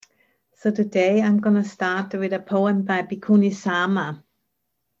So today I'm going to start with a poem by Bhikkhuni Sama,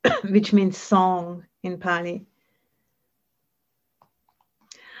 which means song in Pali.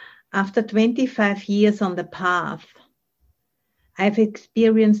 After 25 years on the path, I've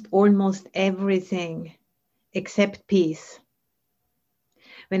experienced almost everything except peace.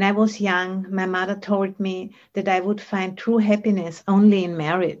 When I was young, my mother told me that I would find true happiness only in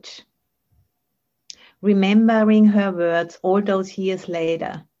marriage. Remembering her words all those years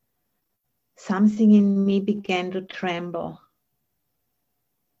later, something in me began to tremble.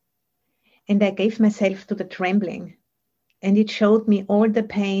 And I gave myself to the trembling, and it showed me all the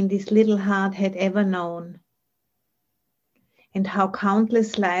pain this little heart had ever known, and how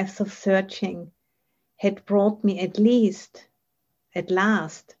countless lives of searching had brought me at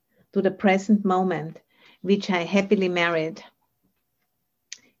last, to the present moment, which I happily married.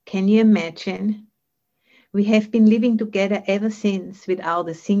 Can you imagine? We have been living together ever since without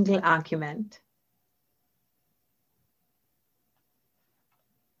a single argument.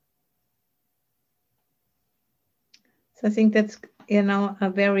 So I think that's, a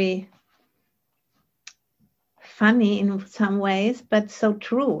very funny in some ways, but so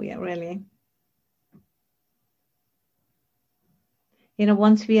true, yeah, really.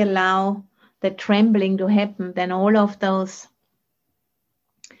 Once we allow the trembling to happen, then all of those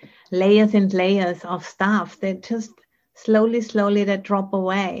layers and layers of stuff, they just slowly they drop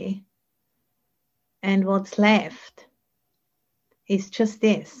away. And what's left is just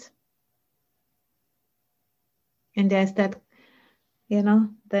this. And there's that,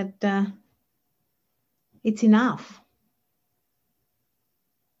 that it's enough.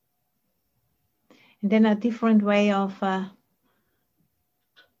 And then a different way of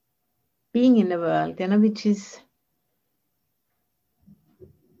being in the world, which is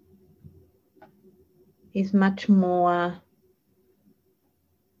much more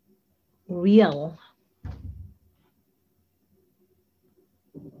real.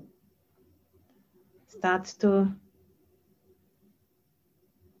 Starts to,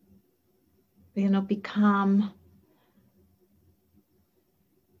 become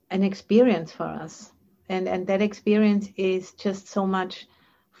an experience for us. And that experience is just so much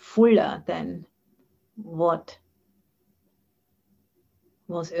fuller than what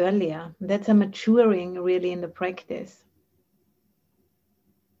was earlier. That's a maturing really in the practice.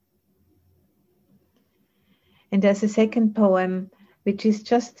 And there's a second poem, which is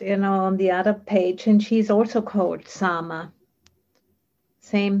just, on the other page, and she's also called Sama.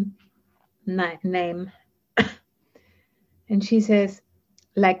 Same name. And she says,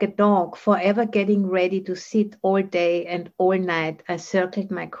 like a dog forever getting ready to sit all day and all night, I circled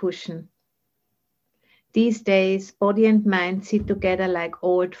my cushion. These days, body and mind sit together like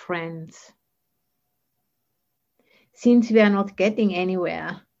old friends. Since we are not getting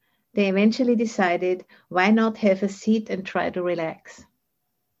anywhere, they eventually decided, why not have a seat and try to relax?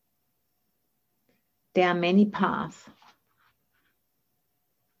 There are many paths.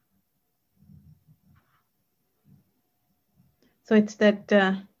 So it's that,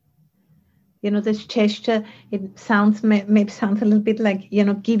 this gesture, it sounds, maybe sounds a little bit like,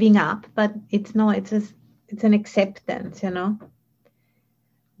 giving up, but it's not, it's an acceptance,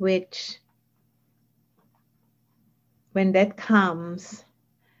 which when that comes,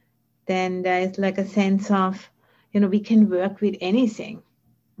 then there is like a sense of, we can work with anything.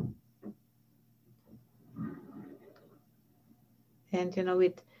 And,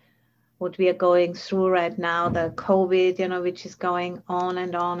 with what we are going through right now, the COVID, which is going on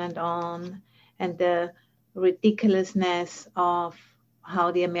and on and on, and the ridiculousness of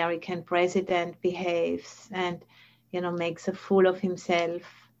how the American president behaves and, makes a fool of himself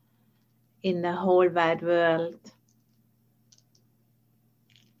in the whole wide world.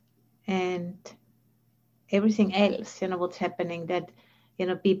 And everything else, what's happening, that,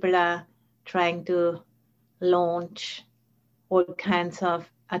 people are trying to launch all kinds of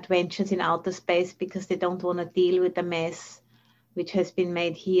adventures in outer space because they don't want to deal with the mess which has been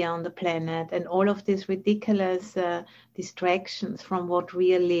made here on the planet, and all of these ridiculous distractions from what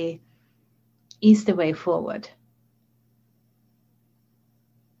really is the way forward.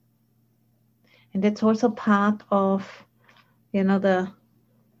 And that's also part of, the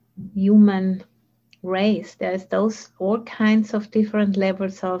human race. There's all kinds of different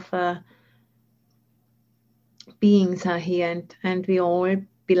levels of beings are here, and we all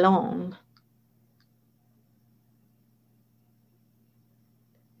belong.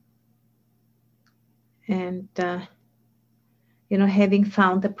 And, having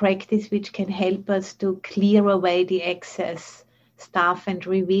found a practice which can help us to clear away the excess stuff and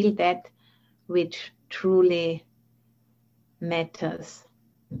reveal that which truly matters.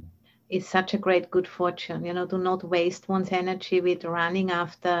 is such a great good fortune. Do not waste one's energy with running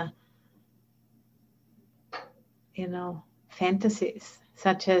after, fantasies,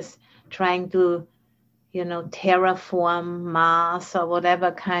 such as trying to, terraform Mars or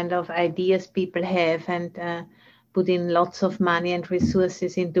whatever kind of ideas people have, and put in lots of money and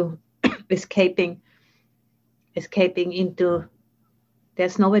resources into escaping into,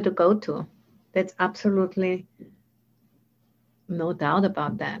 there's nowhere to go to. That's absolutely no doubt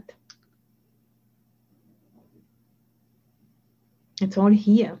about that. It's all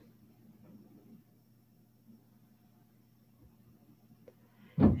here.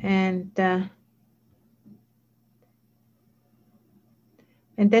 And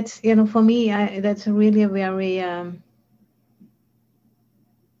that's, for me, that's really a very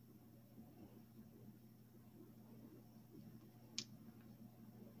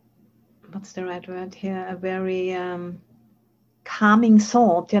what's the right word here? A very calming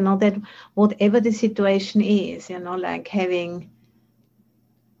thought, that whatever the situation is, like having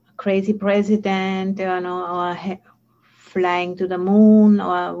a crazy president, or flying to the moon,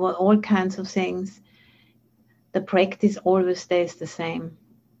 or all kinds of things, the practice always stays the same.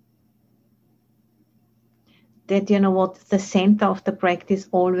 That, what the center of the practice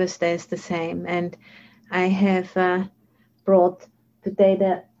always stays the same. And I have brought today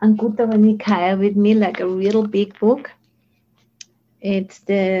the Anguttara Nikaya with me, like a real big book. It's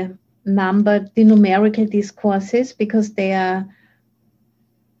the numerical discourses, because they are,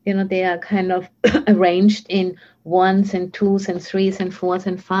 they are kind of arranged in 1s and 2s and 3s and 4s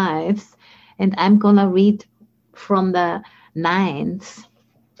and 5s. And I'm going to read from the 9s,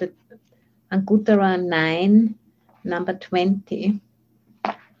 the Anguttara 9, number 20.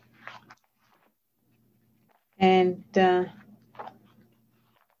 And find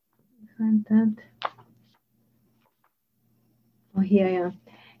that. Oh, here, yeah.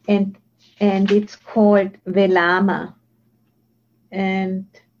 And it's called Velama. And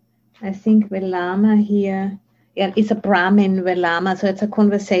I think Velama here, it's a Brahmin Velama. So it's a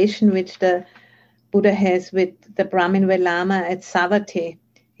conversation which the Buddha has with the Brahmin Velama at Savatthi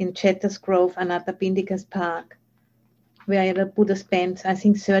in Chettas Grove, Anatta Pindika's Park, where the Buddha spent, I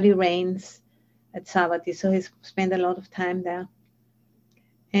think, 30 reigns at Savatthi. So he's spent a lot of time there.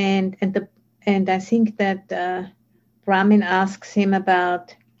 And I think that Brahmin asks him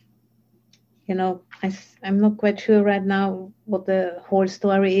about, I'm not quite sure right now what the whole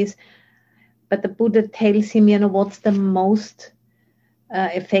story is, but the Buddha tells him, what's the most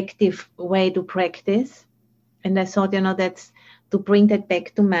effective way to practice. And I thought, that's to bring that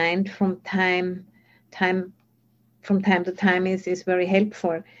back to mind from time to time is very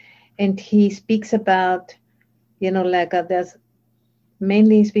helpful. And he speaks about, there's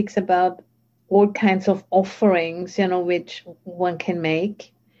mainly he speaks about all kinds of offerings, which one can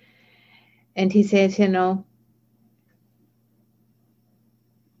make. And he says, and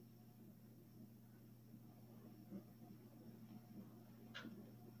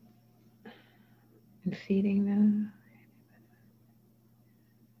feeding them.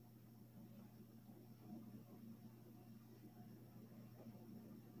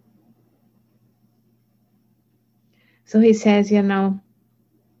 So he says,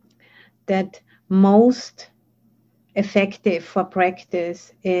 that most effective for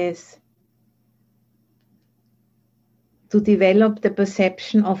practice is to develop the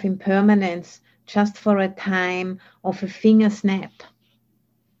perception of impermanence just for a time of a finger snap.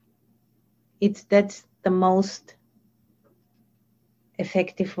 That's the most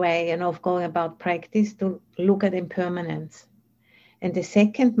effective way, of going about practice, to look at impermanence. And the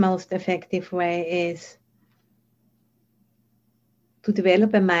second most effective way is to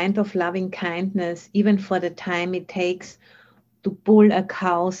develop a mind of loving kindness, even for the time it takes to pull a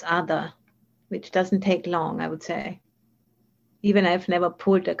cow's udder, which doesn't take long, I would say. Even I've never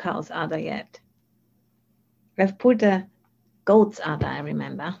pulled a cow's udder yet. I've pulled a goat's udder, I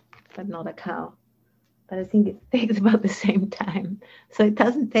remember, but not a cow. But I think it takes about the same time. So it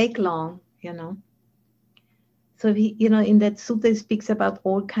doesn't take long, So he, in that sutta, he speaks about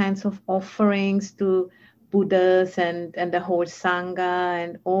all kinds of offerings to Buddhas and the whole Sangha,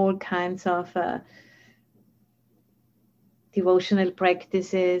 and all kinds of devotional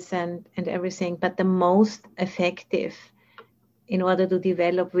practices and everything. But the most effective in order to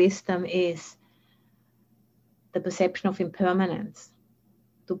develop wisdom is the perception of impermanence,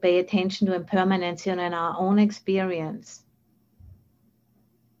 to pay attention to impermanence, in our own experience.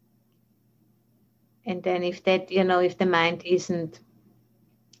 And then if that, if the mind isn't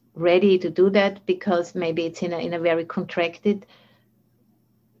ready to do that, because maybe it's in a very contracted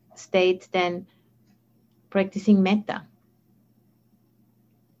state, then practicing metta.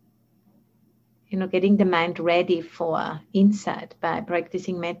 getting the mind ready for insight by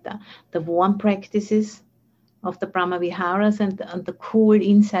practicing metta. The warm practices of the Brahma Viharas and the cool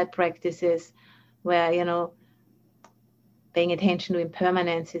insight practices where, paying attention to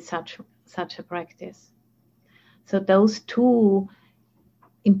impermanence is such a practice. So those two,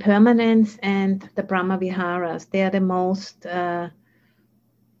 impermanence and the Brahma Viharas, they are the most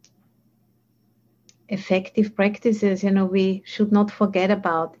effective practices, we should not forget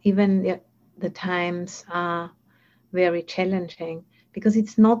about, even the times are very challenging, because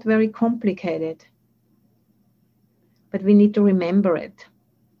it's not very complicated. But we need to remember it.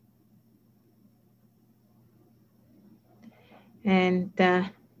 And,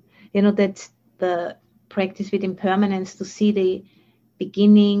 that's the practice with impermanence, to see the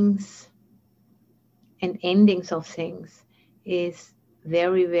beginnings and endings of things is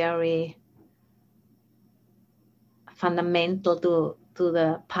very, very fundamental to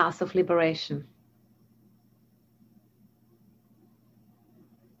the path of liberation.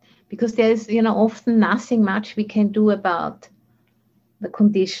 Because there is, often nothing much we can do about the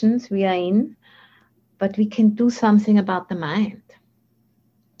conditions we are in, but we can do something about the mind.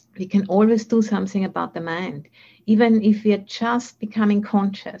 We can always do something about the mind, even if we are just becoming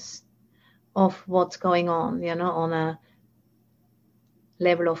conscious of what's going on, on a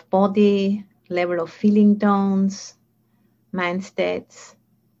level of body, level of feeling tones, mind states.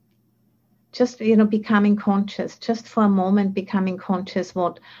 Just, becoming conscious, just for a moment becoming conscious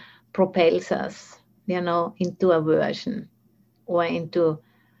what propels us, into aversion or into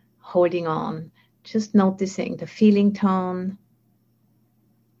holding on. Just noticing the feeling tone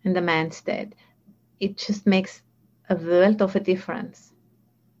and the mind state. It just makes a world of a difference.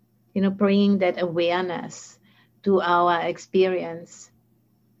 Bringing that awareness to our experience.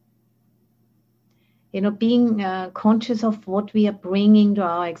 Being conscious of what we are bringing to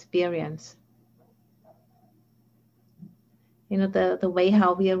our experience. The way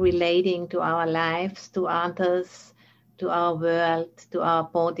how we are relating to our lives, to others, to our world, to our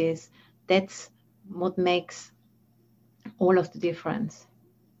bodies. That's what makes all of the difference.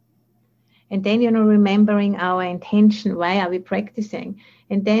 And then, remembering our intention, why are we practicing?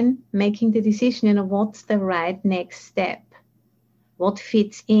 And then making the decision, what's the right next step? What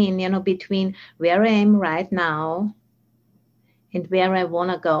fits in, between where I am right now and where I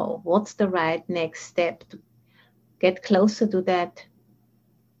want to go? What's the right next step to get closer to that?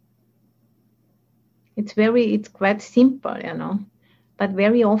 It's quite simple, but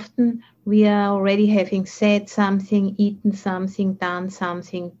very often we are already having said something, eaten something, done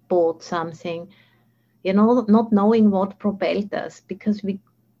something, bought something, not knowing what propelled us, because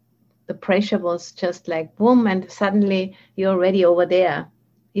the pressure was just like boom, and suddenly you're already over there.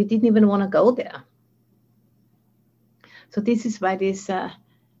 You didn't even want to go there. So this is why these,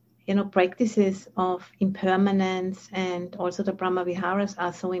 practices of impermanence and also the Brahma Viharas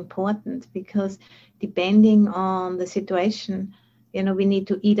are so important, because depending on the situation, we need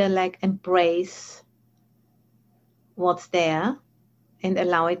to either embrace what's there and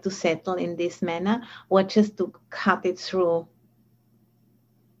allow it to settle in this manner, or just to cut it through.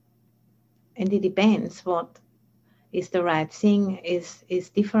 And it depends what is the right thing, is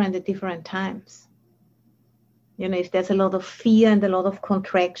different at different times. If there's a lot of fear and a lot of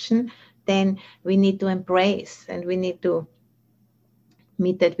contraction, then we need to embrace, and we need to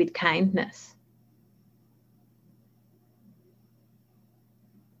meet that with kindness.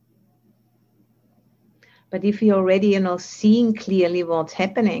 But if we already, seeing clearly what's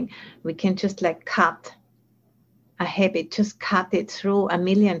happening, we can just cut a habit, just cut it through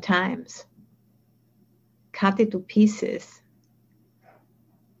 1,000,000 times. Cut it to pieces.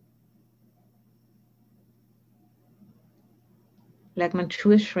 Like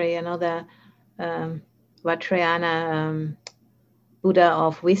Manjushri, the Vajrayana Buddha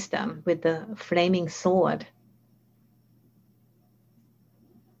of wisdom with the flaming sword.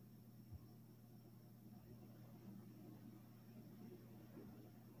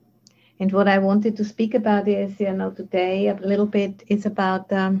 And what I wanted to speak about is, today a little bit is about,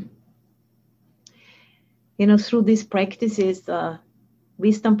 through these practices, the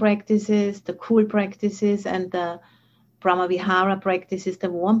wisdom practices, the cool practices, and the Brahma Vihara practices, the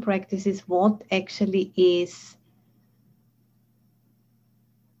warm practices, what actually is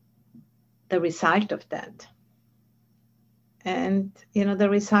the result of that. And, the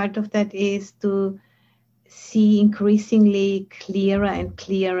result of that is to see increasingly clearer and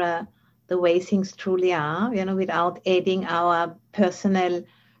clearer the way things truly are, without adding our personal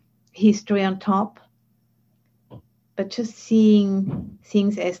history on top, but just seeing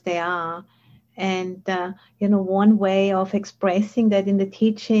things as they are, And, one way of expressing that in the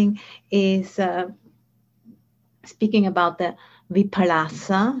teaching is speaking about the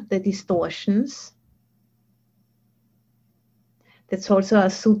vipalasa, the distortions. That's also a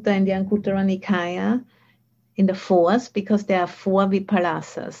sutta in the Anguttara Nikaya, in the fourth, because there are 4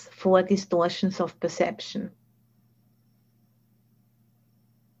 vipalasas, 4 distortions of perception.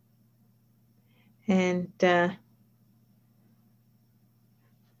 And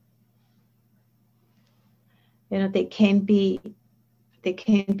they can be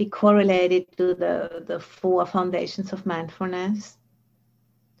correlated to the 4 foundations of mindfulness.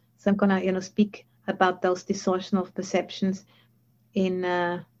 So I'm gonna speak about those distortions of perceptions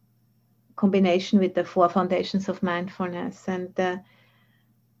in combination with the 4 foundations of mindfulness. And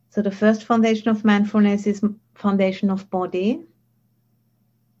so the first foundation of mindfulness is foundation of body.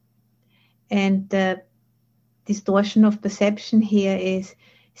 And the distortion of perception here is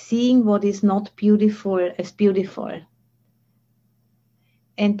seeing what is not beautiful as beautiful.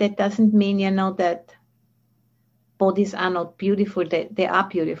 And that doesn't mean, that bodies are not beautiful. They are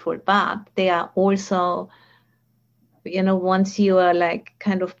beautiful, but they are also, once you are like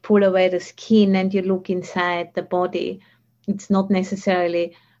kind of pull away the skin and you look inside the body, it's not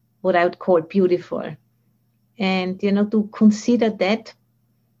necessarily what I would call beautiful. And, to consider that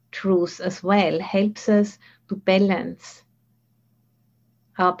truth as well helps us to balance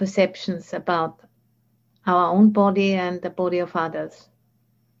our perceptions about our own body and the body of others.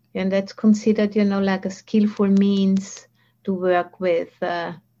 And that's considered, like a skillful means to work with,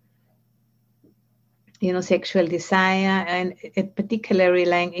 sexual desire, and particularly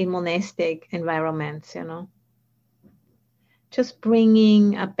like in monastic environments, Just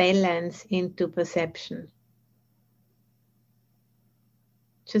bringing a balance into perception.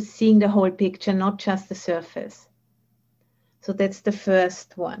 Just seeing the whole picture, not just the surface. So that's the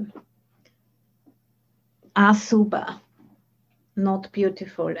first one. Asubha, not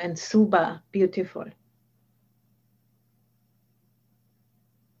beautiful, and subha, beautiful.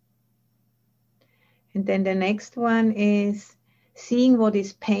 And then the next one is seeing what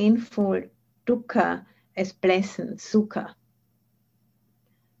is painful, dukkha, as pleasant, sukha.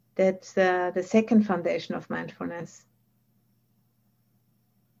 That's the second foundation of mindfulness.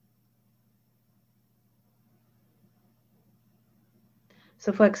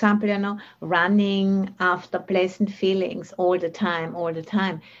 So for example, running after pleasant feelings all the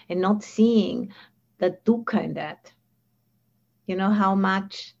time, and not seeing the dukkha in that. How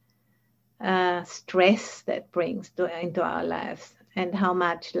much stress that brings into our lives, and how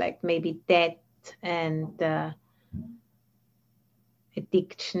much like maybe debt and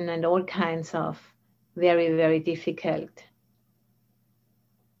addiction and all kinds of very, very difficult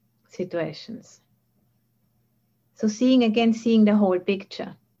situations. So seeing the whole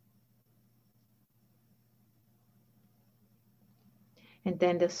picture. And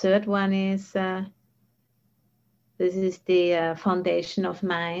then the third one is, this is the foundation of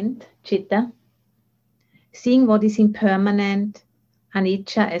mind, citta. Seeing what is impermanent,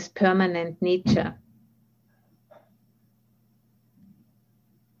 anicca, as permanent nature.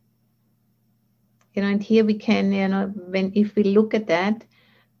 And here we can, if we look at that,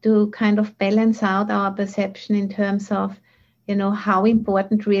 to kind of balance out our perception in terms of, how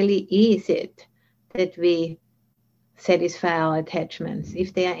important really is it that we satisfy our attachments,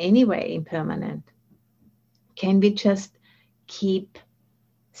 if they are anyway impermanent. Can we just keep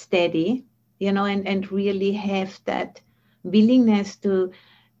steady, and really have that willingness to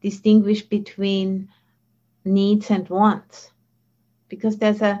distinguish between needs and wants? Because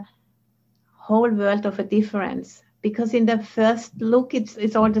there's a whole world of a difference. Because in the first look,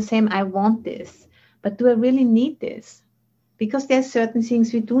 it's all the same. I want this, but do I really need this? Because there are certain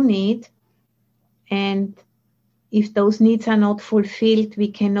things we do need, and if those needs are not fulfilled,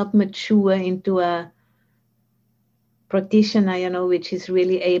 we cannot mature into a practitioner, which is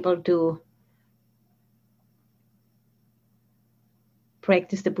really able to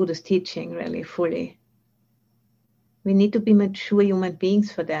practice the Buddhist teaching really fully. We need to be mature human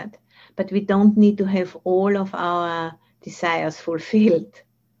beings for that. But we don't need to have all of our desires fulfilled.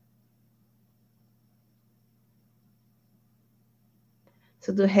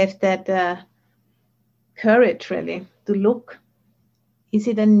 So to have that courage really, to look, is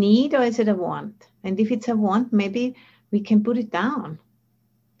it a need or is it a want? And if it's a want, maybe we can put it down.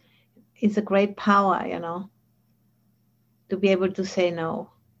 It's a great power, to be able to say no.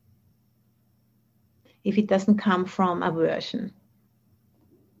 If it doesn't come from aversion.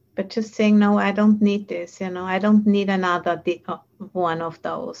 But just saying, no, I don't need this, I don't need another one of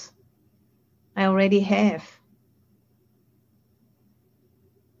those. I already have.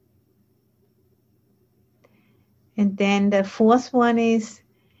 And then the fourth one is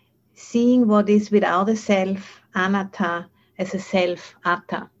seeing what is without a self, anatta, as a self,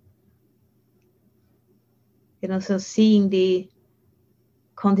 atta. So seeing the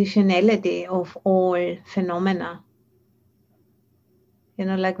conditionality of all phenomena.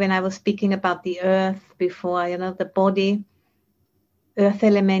 Like when I was speaking about the earth before, the body, earth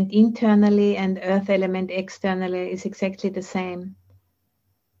element internally and earth element externally is exactly the same.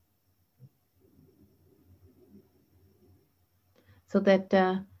 So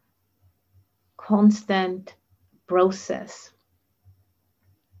that constant process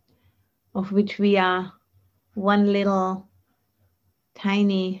of which we are one little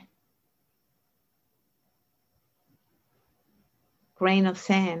tiny grain of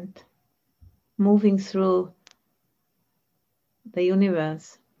sand moving through the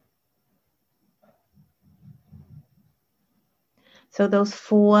universe. So those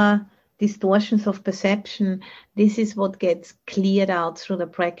 4 distortions of perception, this is what gets cleared out through the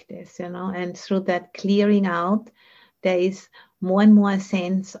practice, and through that clearing out, there is more and more a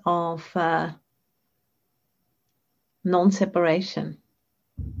sense of non-separation.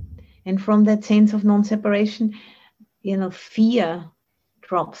 And from that sense of non-separation, fear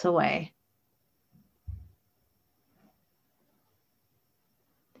drops away.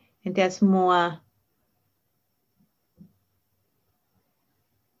 And there's more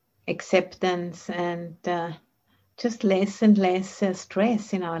acceptance and just less and less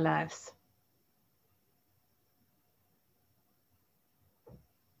stress in our lives.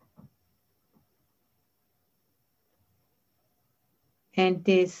 And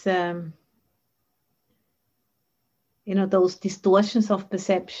this, those distortions of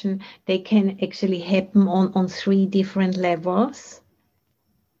perception, they can actually happen on 3 different levels.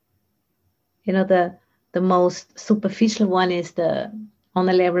 The most superficial one is on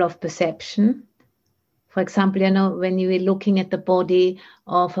a level of perception. For example, when you are looking at the body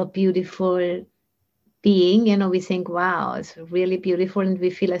of a beautiful being, we think, wow, it's really beautiful, and we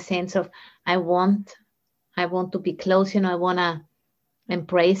feel a sense of, I want to be close, I want to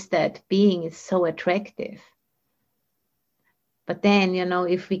embrace that being. It's so attractive. But then,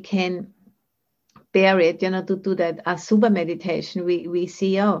 if we can bear it, to do that Asubha meditation, we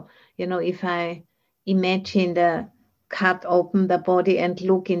see, if I imagine cut open the body and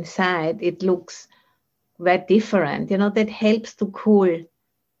look inside, it looks very different. That helps to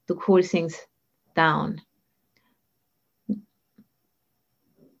cool things down.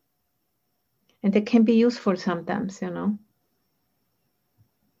 And it can be useful sometimes,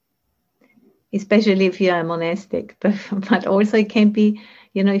 especially if you're a monastic, but also it can be,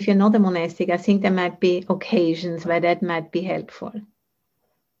 if you're not a monastic, I think there might be occasions where that might be helpful.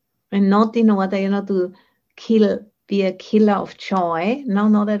 And not in order, to be a killer of joy. No,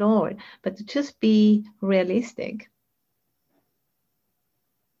 not at all. But to just be realistic.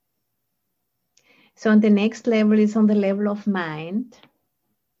 So on the next level is on the level of mind.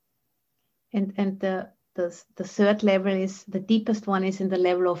 And the third level is, the deepest one is in the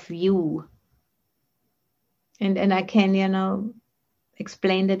level of view. And I can,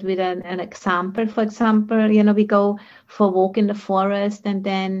 explain that with an example. For example, we go for a walk in the forest, and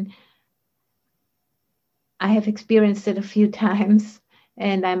then I have experienced it a few times,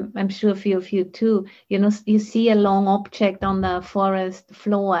 and I'm sure a few of you too. You see a long object on the forest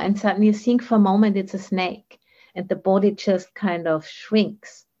floor, and suddenly you think for a moment it's a snake, and the body just kind of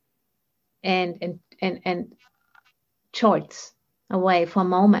shrinks and jolts away for a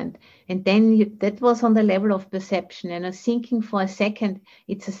moment. And then that was on the level of perception, thinking for a second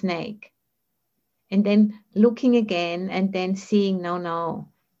it's a snake, and then looking again, and then seeing, no,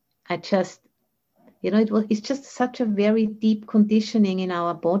 I just, it's just such a very deep conditioning in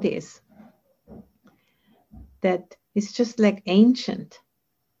our bodies that it's just like ancient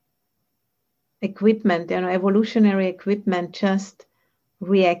equipment, evolutionary equipment, just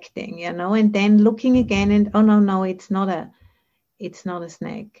reacting, and then looking again, and oh no, it's not a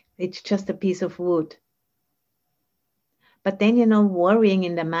snake. It's just a piece of wood. But then, worrying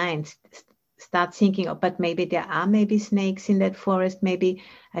in the mind, start thinking, oh, but maybe there are snakes in that forest. Maybe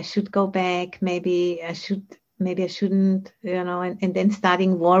I should go back. Maybe I shouldn't, and then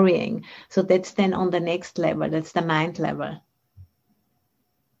starting worrying. So that's then on the next level. That's the mind level.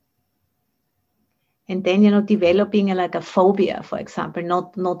 And then, developing like a phobia, for example,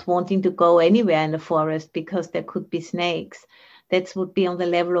 not wanting to go anywhere in the forest because there could be snakes. That would be on the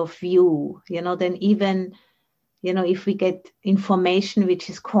level of view, then even, if we get information which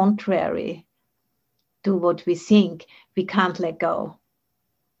is contrary to what we think, we can't let go.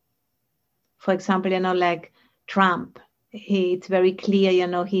 For example, like Trump, it's very clear,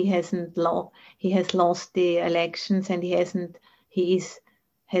 he has lost the elections, and he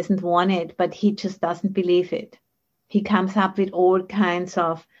hasn't won it, but he just doesn't believe it. He comes up with all kinds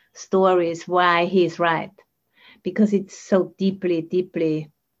of stories why he's right, because it's so deeply,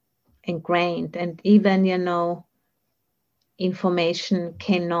 deeply ingrained. And even, information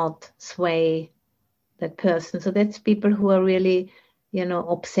cannot sway that person. So that's people who are really,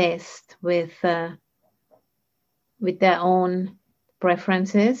 obsessed with their own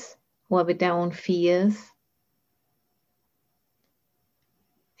preferences or with their own fears.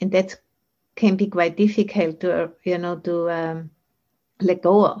 And that can be quite difficult to let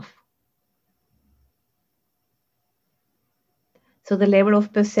go of. So the level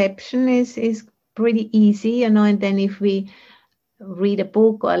of perception is pretty easy, and then if we read a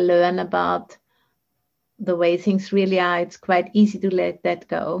book or learn about the way things really are, it's quite easy to let that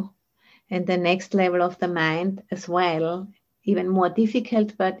go. And the next level of the mind as well, even more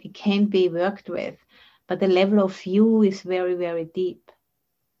difficult, but it can be worked with. But the level of view is very, very deep.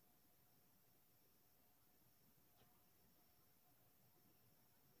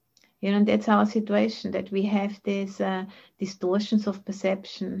 And that's our situation, that we have these distortions of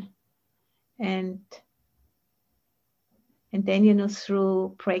perception. And then,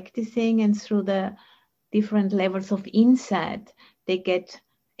 through practicing and through the different levels of insight, they get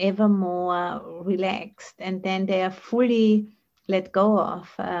ever more relaxed, and then they are fully let go of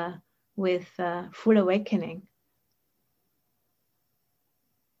with full awakening.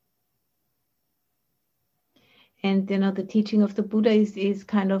 And the teaching of the Buddha is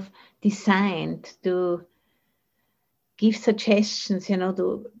kind of designed to give suggestions,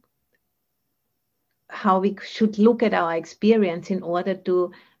 to how we should look at our experience in order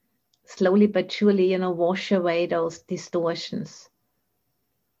to slowly but surely, wash away those distortions.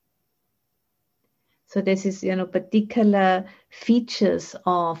 So this is, particular features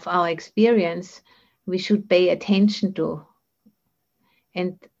of our experience we should pay attention to.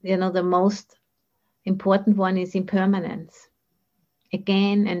 And, the most important one is impermanence.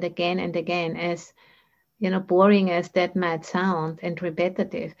 Again and again and again, as, boring as that might sound and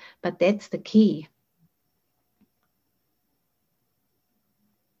repetitive, but that's the key.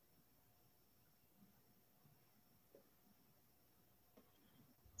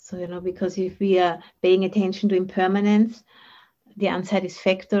 So, because if we are paying attention to impermanence, the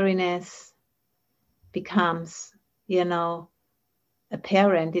unsatisfactoriness becomes,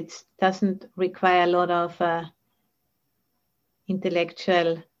 apparent. It doesn't require a lot of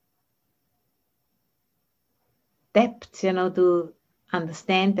intellectual depth, to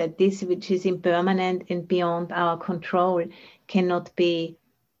understand that this which is impermanent and beyond our control cannot be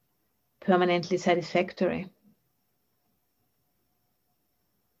permanently satisfactory.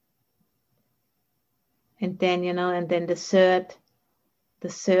 And then, the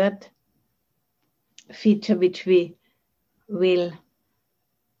third feature which we will,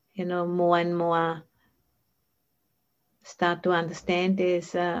 more and more start to understand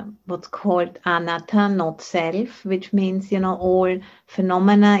is what's called anatta, not self, which means, all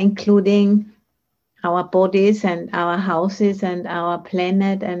phenomena, including our bodies and our houses and our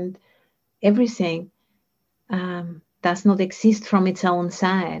planet and everything, does not exist from its own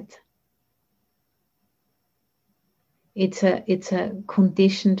side. It's a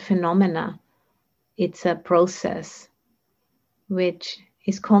conditioned phenomena. It's a process which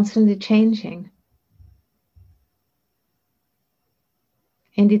is constantly changing.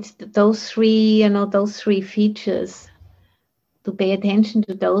 And it's those three features, to pay attention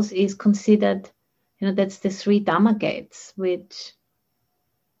to those is considered, that's the three Dhamma gates, which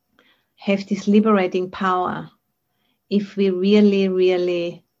have this liberating power if we really,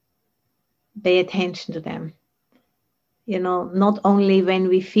 really pay attention to them. Not only when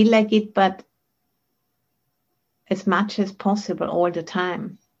we feel like it, but as much as possible all the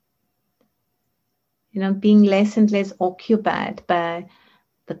time. Being less and less occupied by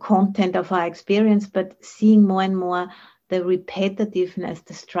the content of our experience, but seeing more and more the repetitiveness,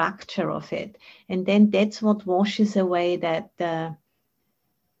 the structure of it. And then that's what washes away that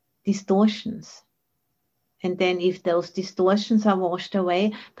distortions. And then if those distortions are washed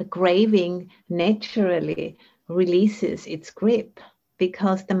away, the craving naturally releases its grip,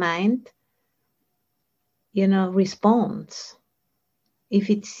 because the mind, responds. If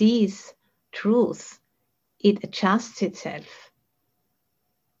it sees truth, it adjusts itself.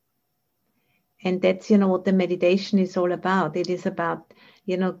 And that's, what the meditation is all about. It is about,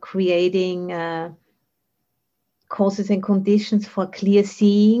 creating causes and conditions for clear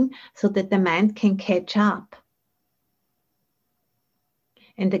seeing so that the mind can catch up.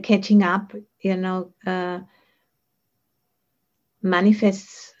 And the catching up,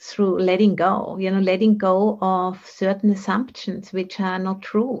 manifests through letting go, letting go of certain assumptions which are not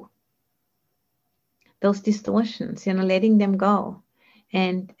true. Those distortions, letting them go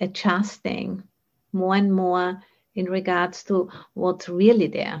and adjusting more and more in regards to what's really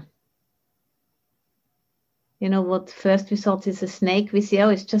there. What first we thought is a snake, we see, oh,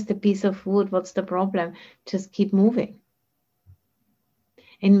 it's just a piece of wood. What's the problem? Just keep moving.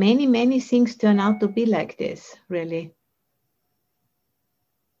 And many, many things turn out to be like this, really.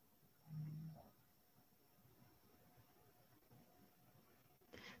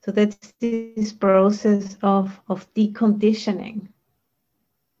 So that's this process of deconditioning.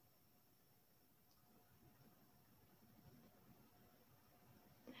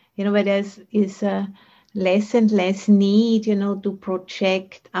 Where there is a less and less need, to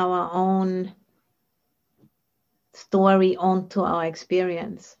project our own story onto our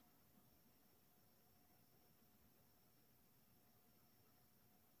experience.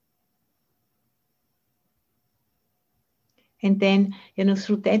 And then,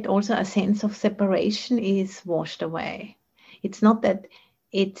 through that also a sense of separation is washed away. It's not that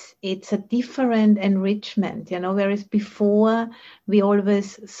it's a different enrichment, whereas before we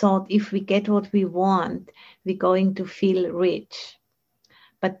always thought if we get what we want, we're going to feel rich.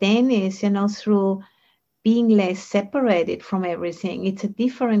 But then is, through being less separated from everything, it's a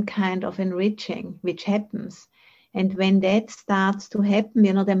different kind of enriching which happens. And when that starts to happen,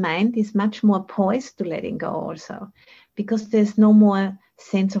 the mind is much more poised to letting go also, because there's no more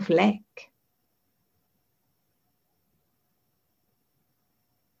sense of lack.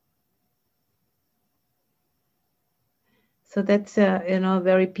 So that's a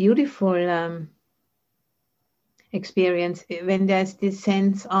very beautiful experience when there's this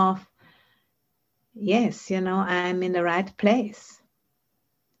sense of, yes, I'm in the right place.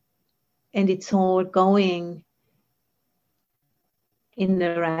 And it's all going in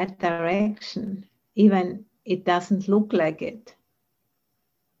the right direction, even it doesn't look like it.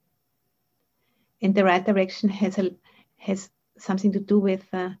 And the right direction has something to do with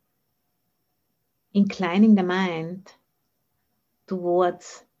inclining the mind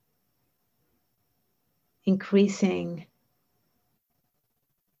towards increasing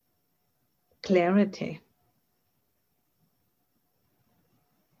clarity.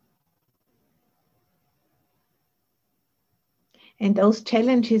 And those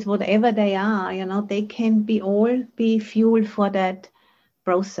challenges, whatever they are, they can all be fuel for that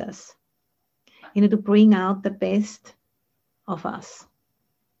process, to bring out the best of us.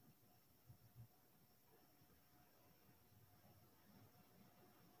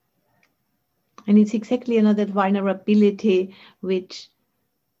 And it's exactly, that vulnerability which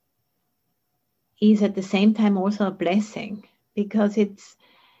is at the same time also a blessing, because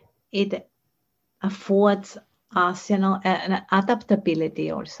it affords us, an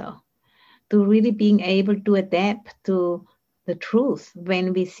adaptability also, to really being able to adapt to the truth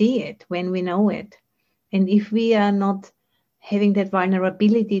when we see it, when we know it. And if we are not having that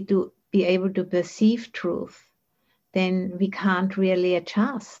vulnerability to be able to perceive truth, then we can't really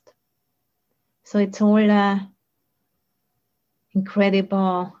adjust. So it's all a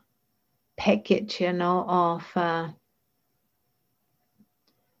incredible package, of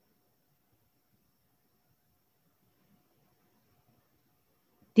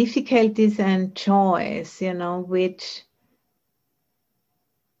difficulties and joys, which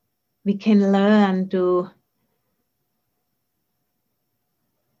we can learn to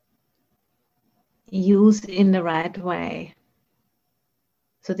use in the right way,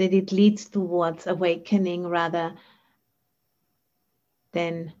 so that it leads towards awakening rather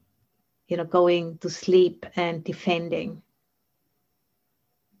than, going to sleep and defending.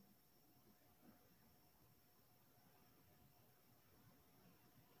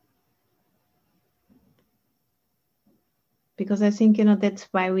 Because I think, that's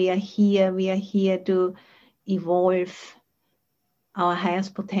why we are here. We are here to evolve our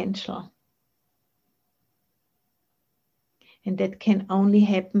highest potential. And that can only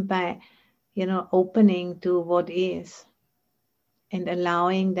happen by, opening to what is and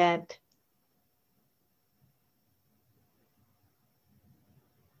allowing that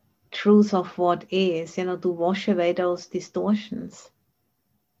truth of what is, to wash away those distortions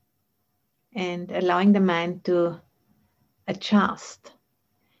and allowing the mind to adjust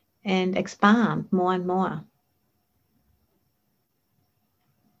and expand more and more.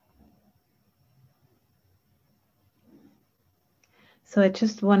 So I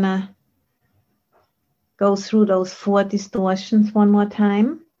just want to go through those 4 distortions one more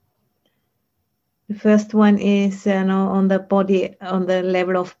time. The first one is, on the body, on the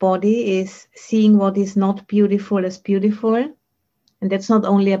level of body, is seeing what is not beautiful as beautiful. And that's not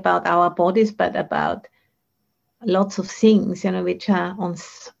only about our bodies, but about lots of things, which are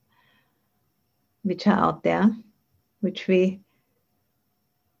out there, which we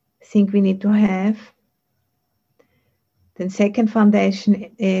think we need to have. Then second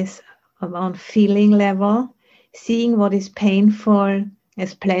foundation is around feeling level, seeing what is painful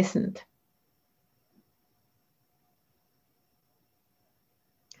as pleasant.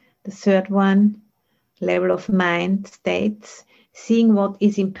 The third one, level of mind states, seeing what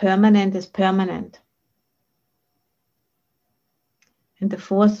is impermanent as permanent. And the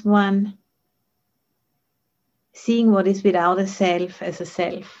fourth one, seeing what is without a self as a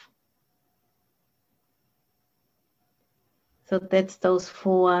self. So that's those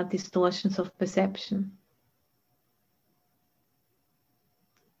 4 distortions of perception.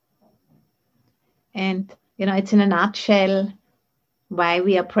 And, it's in a nutshell why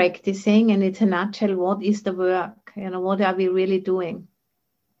we are practicing, and it's a nutshell what is the work, what are we really doing.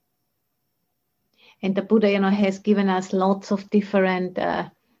 And the Buddha, has given us lots of different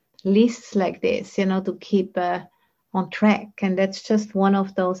lists like this, to keep on track. And that's just one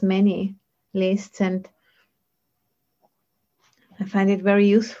of those many lists. And I find it very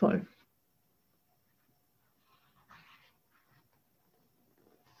useful.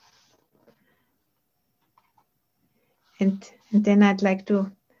 And then I'd like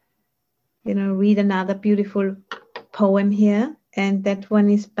to, read another beautiful poem here. And that one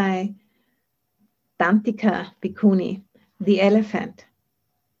is by Dantika Bhikkhuni, The Elephant.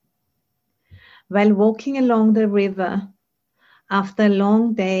 While walking along the river, after a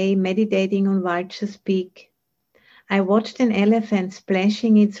long day meditating on Vulture's Peak, I watched an elephant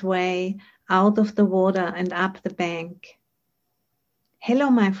splashing its way out of the water and up the bank. "Hello,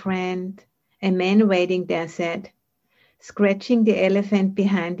 my friend," a man waiting there said, scratching the elephant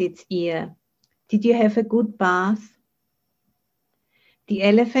behind its ear. "Did you have a good bath?" The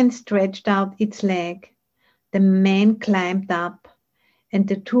elephant stretched out its leg. The man climbed up, and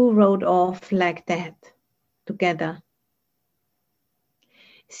the two rode off like that, together.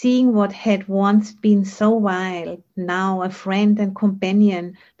 Seeing what had once been so wild, now a friend and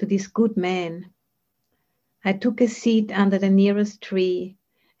companion to this good man, I took a seat under the nearest tree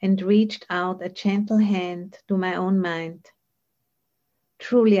and reached out a gentle hand to my own mind.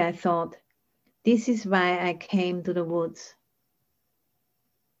 Truly, I thought, this is why I came to the woods.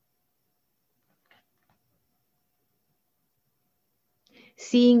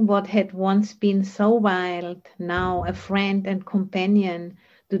 Seeing what had once been so wild, now a friend and companion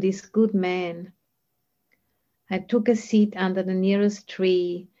to this good man, I took a seat under the nearest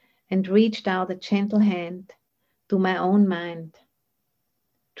tree and reached out a gentle hand to my own mind.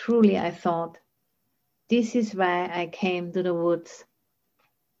 Truly, I thought, this is why I came to the woods.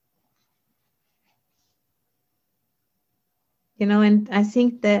 And I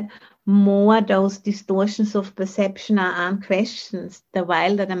think the more those distortions of perception are unquestioned, the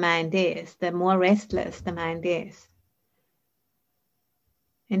wilder the mind is, the more restless the mind is.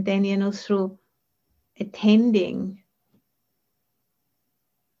 And then, through attending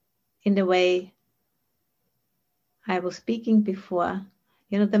in the way I was speaking before,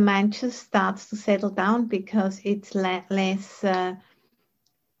 the mind just starts to settle down because it's less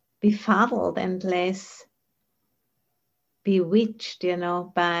befuddled and less bewitched,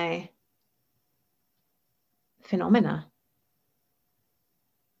 by phenomena.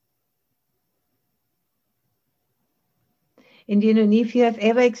 And if you have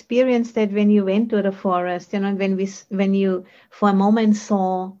ever experienced that when you went to the forest, when you for a moment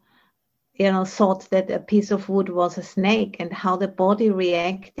saw, thought that a piece of wood was a snake, and how the body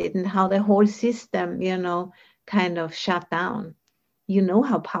reacted and how the whole system, kind of shut down,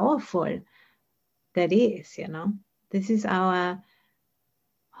 how powerful that is, This is our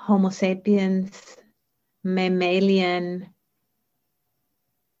Homo sapiens mammalian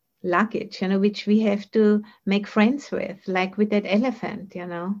luggage, which we have to make friends with, like with that elephant,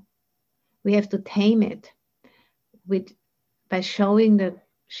 We have to tame it by showing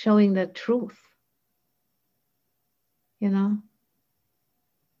the truth, And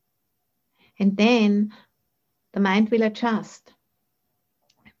then the mind will adjust,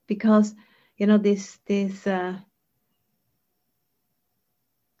 because this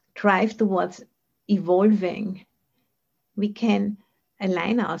drive towards evolving, we can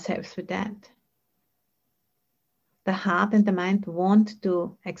align ourselves with that. The heart and the mind want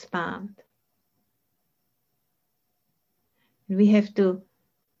to expand. We have to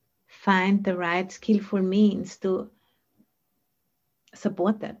find the right skillful means to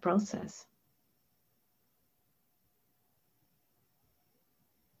support that process.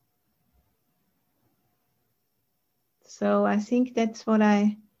 So I think that's what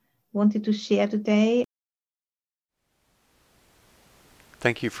I wanted to share today.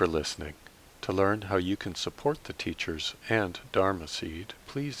 Thank you for listening. To learn how you can support the teachers and Dharma Seed,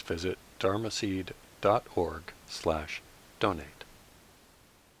 please visit dharmaseed.org/donate.